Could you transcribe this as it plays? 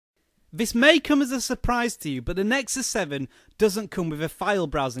This may come as a surprise to you, but the Nexus 7 doesn't come with a file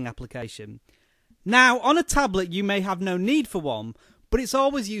browsing application. Now, on a tablet you may have no need for one, but it's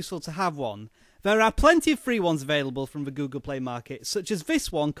always useful to have one. There are plenty of free ones available from the Google Play Market, such as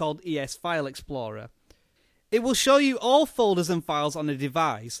this one called ES File Explorer. It will show you all folders and files on a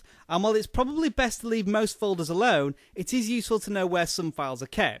device, and while it's probably best to leave most folders alone, it is useful to know where some files are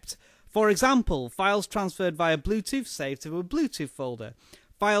kept. For example, files transferred via Bluetooth saved to a Bluetooth folder.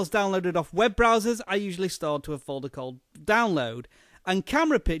 Files downloaded off web browsers are usually stored to a folder called Download, and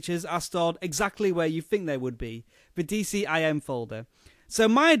camera pictures are stored exactly where you think they would be, the DCIM folder. So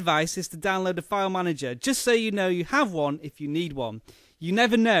my advice is to download a file manager, just so you know you have one if you need one. You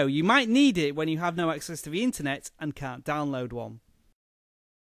never know, you might need it when you have no access to the internet and can't download one.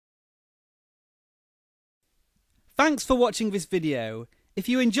 Thanks for watching this video. If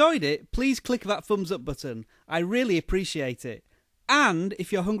you enjoyed it, please click that thumbs up button. I really appreciate it. And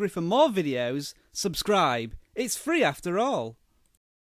if you're hungry for more videos, subscribe. It's free after all.